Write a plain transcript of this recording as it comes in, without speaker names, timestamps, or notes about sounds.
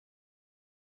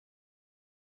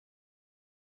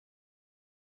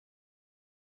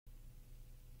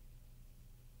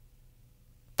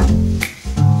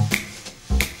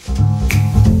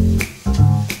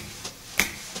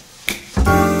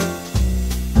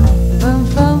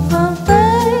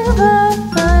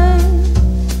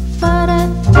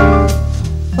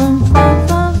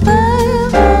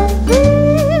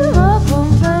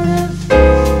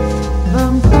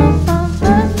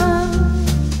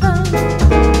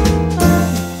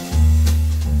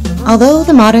Although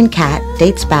the modern cat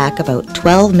dates back about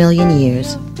 12 million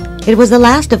years, it was the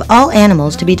last of all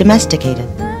animals to be domesticated,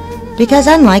 because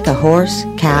unlike a horse,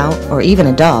 cow, or even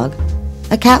a dog,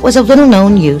 a cat was of little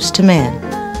known use to man.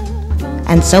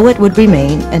 And so it would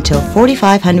remain until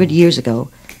 4,500 years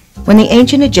ago, when the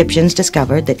ancient Egyptians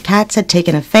discovered that cats had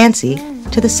taken a fancy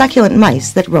to the succulent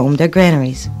mice that roamed their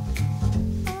granaries.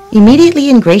 Immediately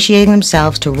ingratiating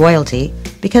themselves to royalty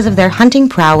because of their hunting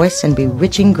prowess and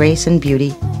bewitching grace and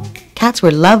beauty, cats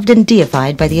were loved and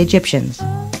deified by the Egyptians.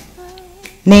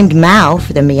 Named Mao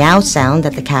for the meow sound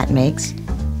that the cat makes,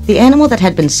 the animal that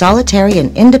had been solitary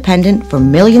and independent for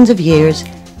millions of years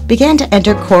began to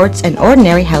enter courts and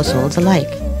ordinary households alike,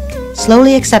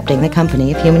 slowly accepting the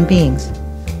company of human beings.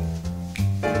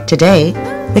 Today,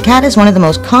 the cat is one of the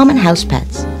most common house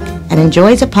pets and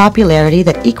enjoys a popularity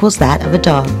that equals that of a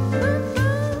dog.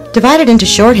 Divided into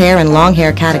short hair and long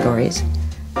hair categories,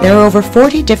 there are over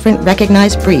 40 different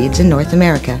recognized breeds in North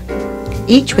America,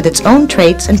 each with its own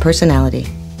traits and personality.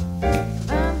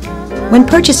 When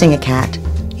purchasing a cat,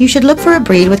 you should look for a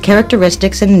breed with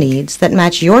characteristics and needs that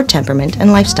match your temperament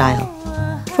and lifestyle.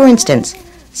 For instance,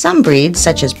 some breeds,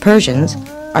 such as Persians,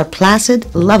 are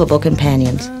placid, lovable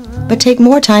companions, but take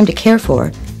more time to care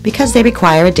for because they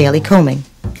require a daily combing,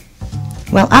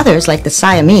 while others, like the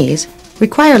Siamese,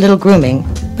 require little grooming,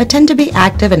 but tend to be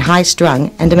active and high-strung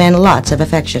and demand lots of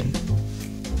affection.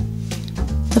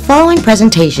 The following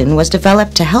presentation was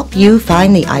developed to help you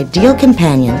find the ideal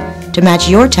companion to match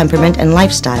your temperament and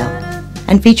lifestyle,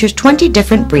 and features 20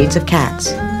 different breeds of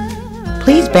cats.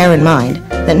 Please bear in mind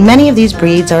that many of these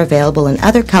breeds are available in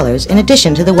other colors in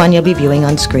addition to the one you'll be viewing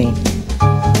on screen.